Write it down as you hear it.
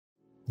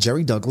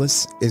Jerry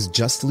Douglas is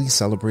justly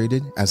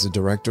celebrated as the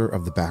director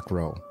of The Back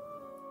Row,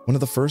 one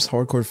of the first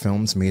hardcore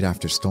films made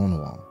after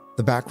Stonewall.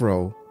 The Back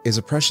Row is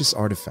a precious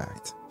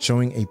artifact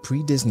showing a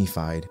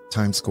pre-Disney-fied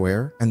Times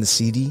Square and the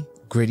seedy,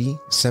 gritty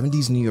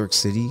 70s New York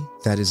City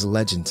that is a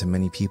legend to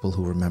many people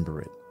who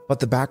remember it. But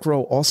The Back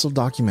Row also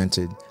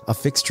documented a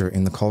fixture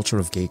in the culture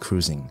of gay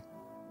cruising,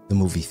 the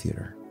movie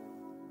theater.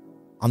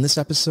 On this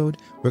episode,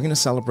 we're going to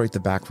celebrate The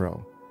Back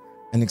Row,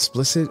 an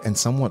explicit and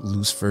somewhat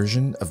loose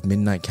version of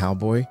Midnight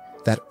Cowboy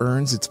that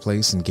earns its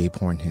place in gay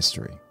porn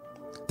history.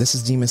 This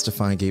is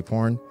Demystifying Gay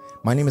Porn.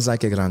 My name is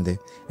Ike Grande,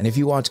 and if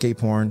you watch gay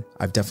porn,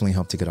 I've definitely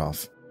helped to get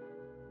off.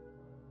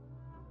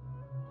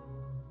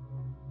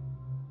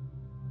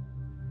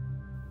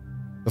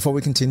 Before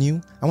we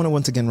continue, I want to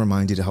once again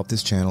remind you to help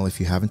this channel if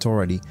you haven't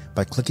already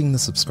by clicking the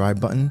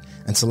subscribe button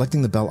and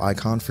selecting the bell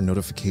icon for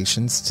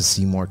notifications to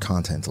see more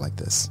content like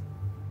this.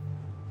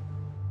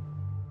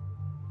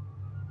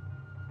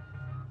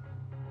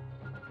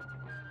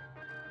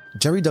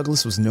 Jerry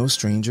Douglas was no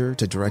stranger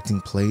to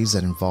directing plays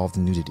that involved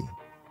nudity.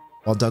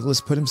 While Douglas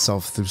put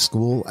himself through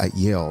school at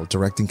Yale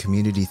directing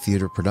community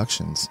theater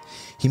productions,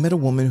 he met a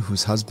woman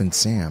whose husband,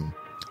 Sam,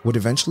 would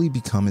eventually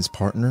become his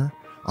partner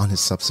on his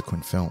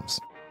subsequent films.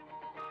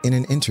 In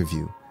an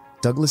interview,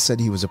 Douglas said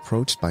he was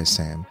approached by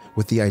Sam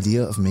with the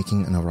idea of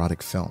making an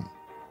erotic film.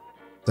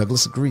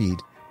 Douglas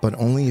agreed, but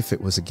only if it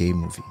was a gay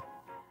movie.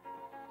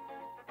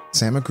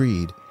 Sam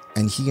agreed,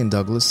 and he and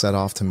Douglas set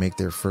off to make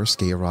their first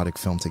gay erotic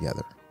film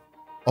together.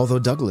 Although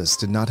Douglas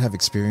did not have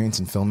experience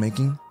in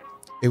filmmaking,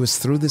 it was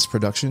through this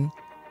production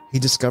he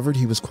discovered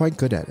he was quite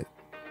good at it.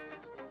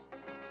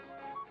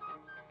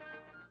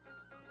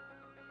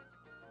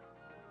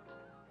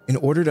 In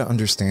order to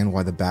understand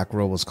why The Back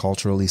Row was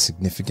culturally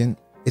significant,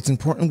 it's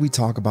important we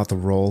talk about the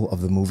role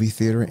of the movie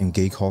theater in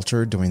gay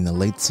culture during the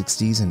late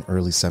 60s and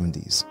early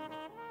 70s.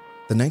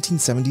 The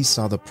 1970s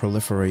saw the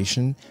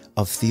proliferation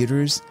of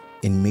theaters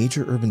in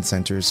major urban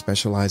centers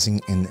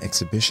specializing in the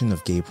exhibition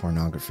of gay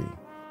pornography.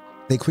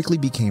 They quickly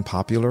became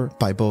popular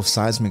by both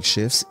seismic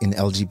shifts in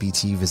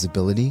LGBT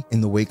visibility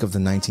in the wake of the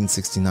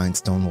 1969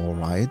 Stonewall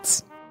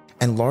riots,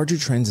 and larger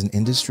trends in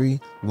industry,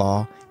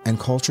 law, and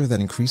culture that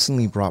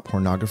increasingly brought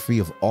pornography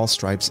of all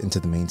stripes into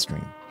the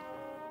mainstream.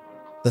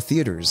 The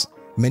theaters,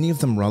 many of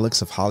them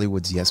relics of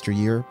Hollywood's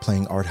yesteryear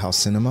playing art house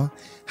cinema,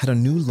 had a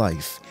new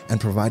life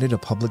and provided a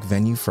public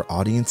venue for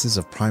audiences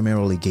of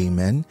primarily gay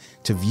men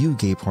to view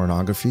gay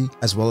pornography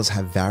as well as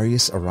have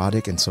various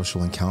erotic and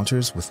social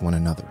encounters with one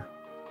another.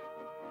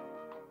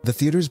 The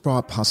theaters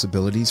brought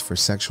possibilities for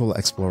sexual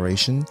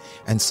exploration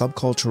and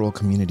subcultural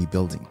community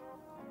building.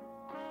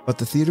 But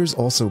the theaters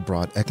also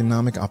brought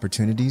economic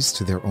opportunities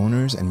to their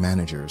owners and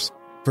managers,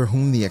 for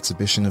whom the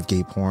exhibition of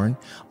gay porn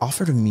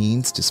offered a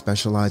means to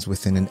specialize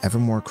within an ever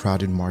more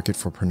crowded market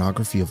for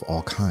pornography of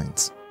all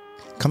kinds.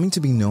 Coming to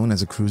be known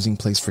as a cruising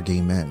place for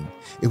gay men,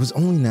 it was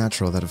only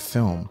natural that a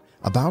film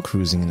about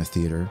cruising in a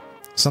theater,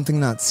 something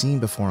not seen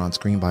before on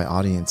screen by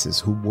audiences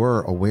who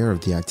were aware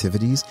of the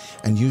activities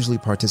and usually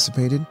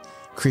participated,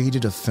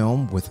 created a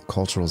film with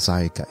cultural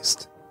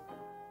zeitgeist.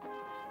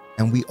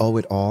 And we owe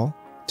it all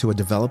to a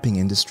developing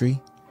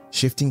industry,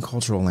 shifting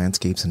cultural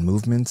landscapes and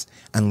movements,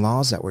 and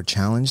laws that were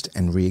challenged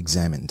and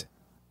re-examined.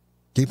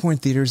 Gay porn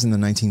theaters in the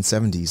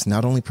 1970s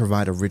not only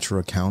provide a richer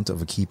account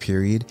of a key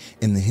period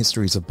in the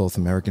histories of both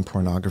American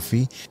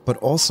pornography, but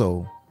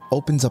also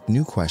opens up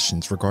new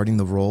questions regarding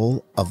the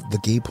role of the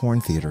gay porn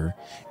theater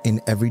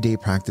in everyday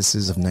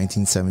practices of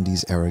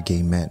 1970s era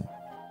gay men.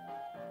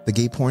 The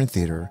gay porn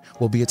theater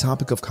will be a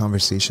topic of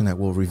conversation that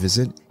we'll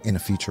revisit in a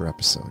future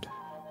episode.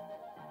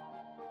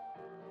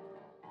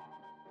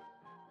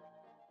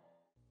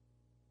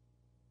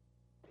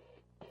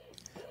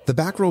 The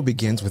Back Row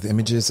begins with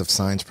images of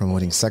signs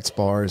promoting sex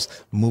bars,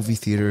 movie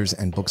theaters,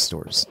 and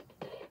bookstores.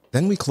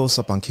 Then we close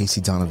up on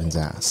Casey Donovan's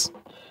ass.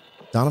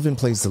 Donovan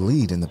plays the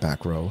lead in The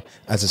Back Row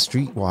as a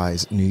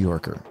streetwise New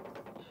Yorker.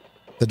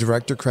 The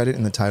director credit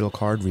in the title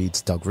card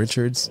reads Doug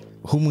Richards,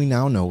 whom we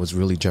now know was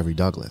really Jerry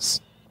Douglas.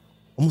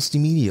 Almost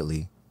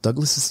immediately,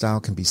 Douglas's style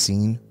can be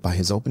seen by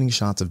his opening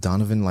shots of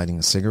Donovan lighting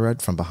a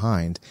cigarette from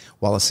behind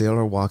while a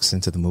sailor walks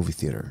into the movie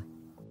theater.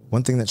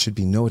 One thing that should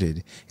be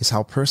noted is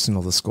how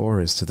personal the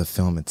score is to the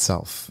film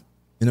itself.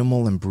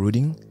 Minimal and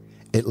brooding,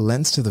 it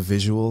lends to the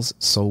visuals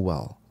so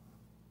well.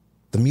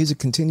 The music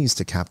continues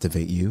to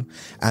captivate you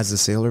as the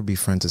sailor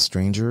befriends a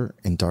stranger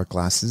in dark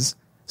glasses,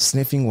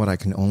 sniffing what I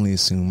can only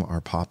assume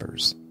are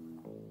poppers.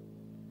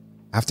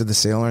 After the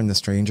sailor and the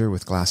stranger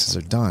with glasses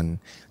are done,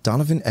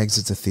 Donovan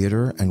exits the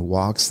theater and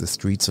walks the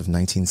streets of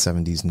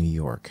 1970s New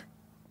York.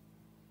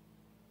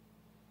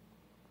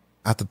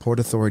 At the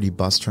Port Authority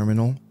bus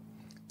terminal,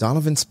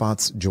 Donovan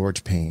spots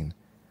George Payne,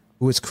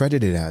 who is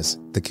credited as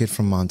the kid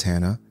from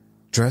Montana,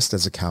 dressed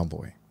as a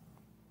cowboy.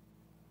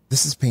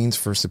 This is Payne's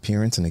first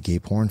appearance in a gay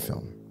porn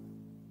film.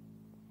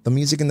 The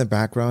music in the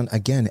background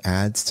again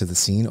adds to the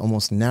scene,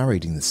 almost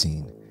narrating the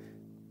scene,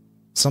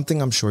 something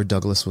I'm sure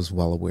Douglas was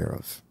well aware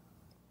of.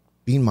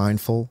 Being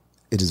mindful,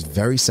 it is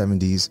very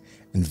 70s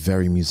and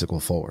very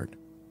musical forward.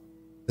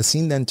 The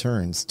scene then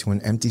turns to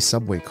an empty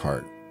subway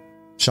cart,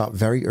 shot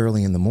very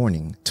early in the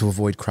morning to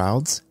avoid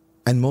crowds,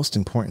 and most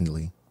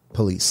importantly,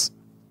 police.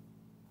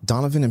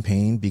 Donovan and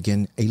Payne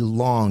begin a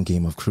long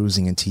game of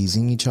cruising and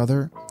teasing each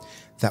other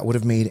that would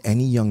have made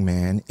any young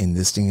man in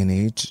this day and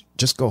age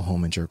just go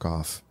home and jerk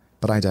off.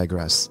 But I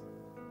digress.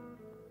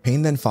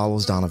 Payne then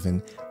follows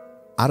Donovan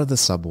out of the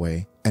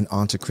subway and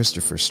onto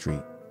Christopher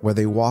Street, where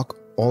they walk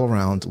all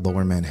around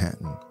Lower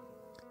Manhattan.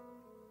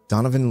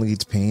 Donovan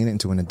leads Payne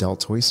into an adult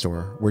toy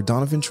store where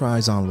Donovan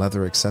tries on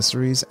leather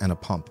accessories and a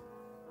pump.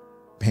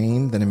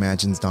 Payne then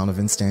imagines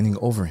Donovan standing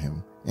over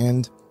him,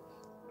 and,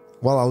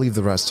 well, I'll leave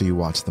the rest till you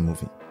watch the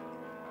movie.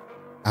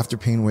 After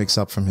Payne wakes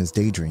up from his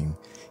daydream,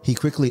 he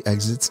quickly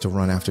exits to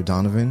run after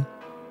Donovan,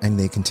 and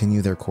they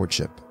continue their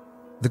courtship.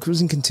 The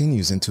cruising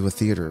continues into a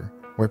theater,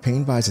 where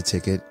Payne buys a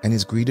ticket and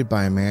is greeted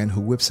by a man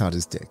who whips out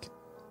his dick.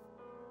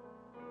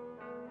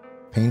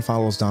 Payne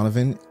follows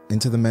Donovan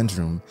into the men's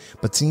room,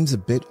 but seems a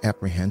bit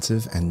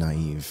apprehensive and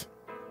naive.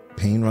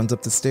 Payne runs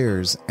up the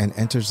stairs and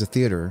enters the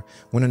theater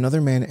when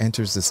another man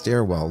enters the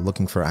stairwell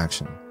looking for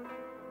action.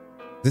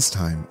 This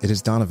time, it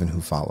is Donovan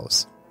who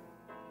follows.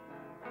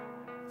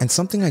 And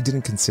something I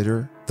didn't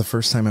consider the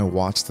first time I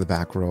watched The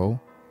Back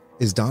Row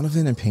is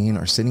Donovan and Payne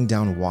are sitting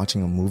down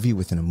watching a movie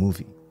within a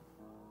movie.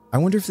 I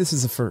wonder if this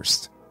is a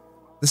first.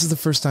 This is the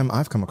first time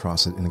I've come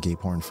across it in a gay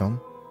porn film.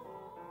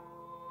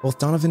 Both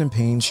Donovan and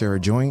Payne share a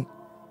joint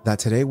that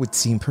today would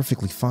seem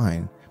perfectly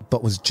fine,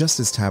 but was just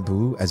as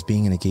taboo as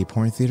being in a gay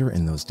porn theater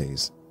in those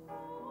days.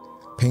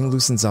 Payne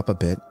loosens up a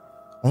bit,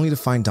 only to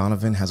find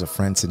Donovan has a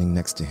friend sitting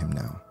next to him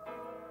now.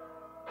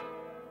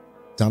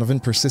 Donovan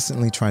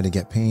persistently tried to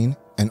get Payne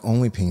and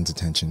only Payne's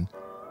attention,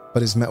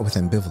 but is met with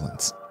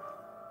ambivalence.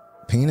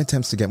 Payne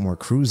attempts to get more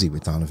cruisy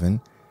with Donovan,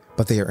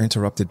 but they are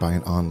interrupted by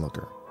an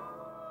onlooker.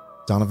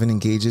 Donovan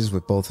engages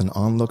with both an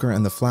onlooker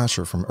and the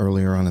flasher from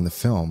earlier on in the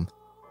film,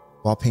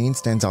 while Payne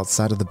stands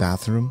outside of the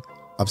bathroom,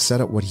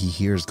 upset at what he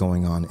hears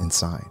going on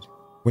inside.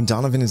 When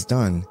Donovan is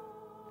done,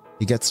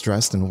 he gets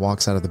dressed and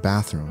walks out of the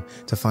bathroom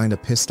to find a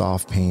pissed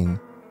off Payne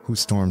who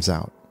storms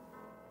out.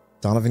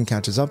 Donovan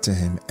catches up to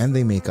him and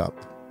they make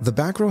up. The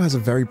Back Row has a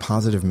very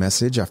positive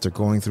message after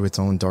going through its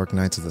own dark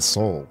nights of the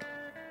soul.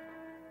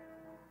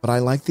 But I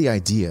like the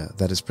idea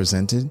that is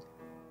presented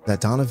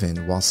that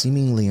Donovan, while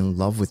seemingly in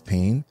love with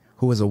Payne,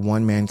 who is a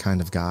one-man kind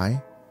of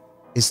guy,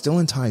 is still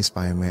enticed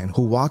by a man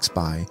who walks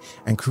by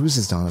and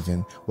cruises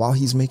Donovan while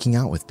he's making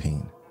out with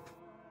Payne.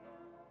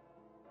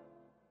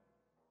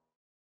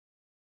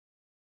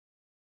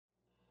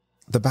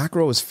 The Back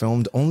Row was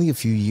filmed only a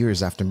few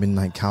years after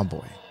Midnight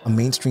Cowboy, a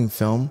mainstream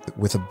film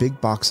with a big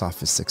box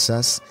office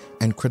success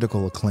and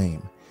critical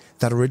acclaim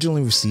that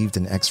originally received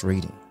an X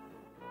rating.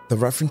 The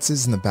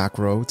references in The Back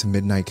Row to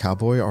Midnight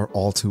Cowboy are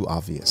all too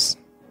obvious.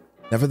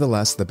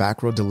 Nevertheless, The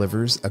Back Row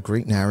delivers a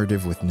great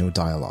narrative with no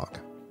dialogue.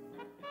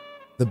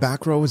 The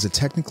Back Row is a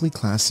technically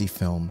classy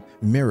film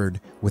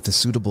mirrored with a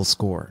suitable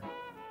score.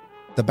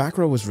 The Back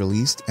Row was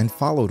released and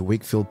followed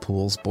Wakefield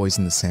Pool's Boys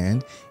in the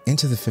Sand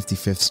into the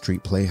 55th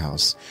Street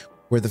Playhouse,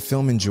 where the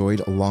film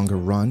enjoyed a longer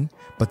run,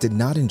 but did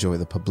not enjoy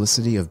the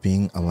publicity of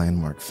being a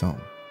landmark film.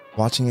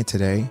 Watching it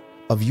today,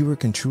 a viewer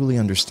can truly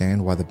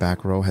understand why The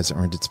Back Row has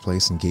earned its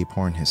place in gay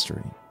porn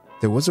history.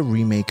 There was a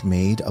remake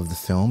made of the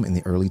film in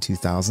the early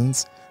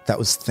 2000s that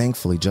was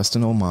thankfully just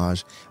an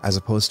homage as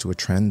opposed to a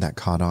trend that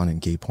caught on in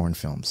gay porn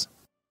films.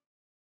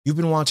 You've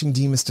been watching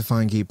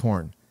Demystifying Gay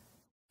Porn.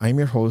 I'm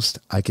your host,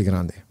 Ike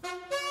Grande.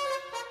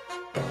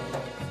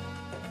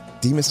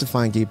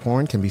 Demystifying Gay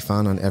Porn can be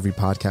found on every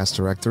podcast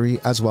directory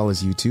as well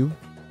as YouTube.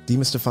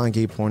 Demystifying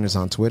Gay Porn is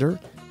on Twitter,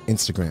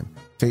 Instagram,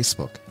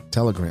 Facebook,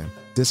 Telegram,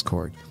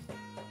 Discord.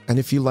 And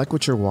if you like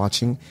what you're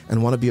watching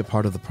and want to be a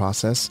part of the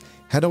process,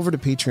 head over to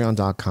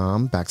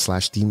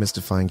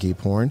patreon.com/demystifying gay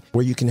porn,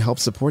 where you can help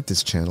support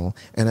this channel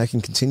and I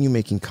can continue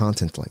making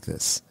content like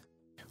this.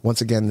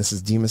 Once again, this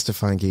is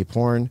Demystifying Gay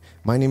Porn.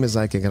 My name is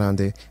Ike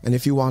Grande, and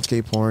if you watch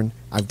gay porn,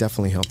 I've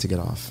definitely helped to get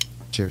off.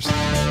 Cheers.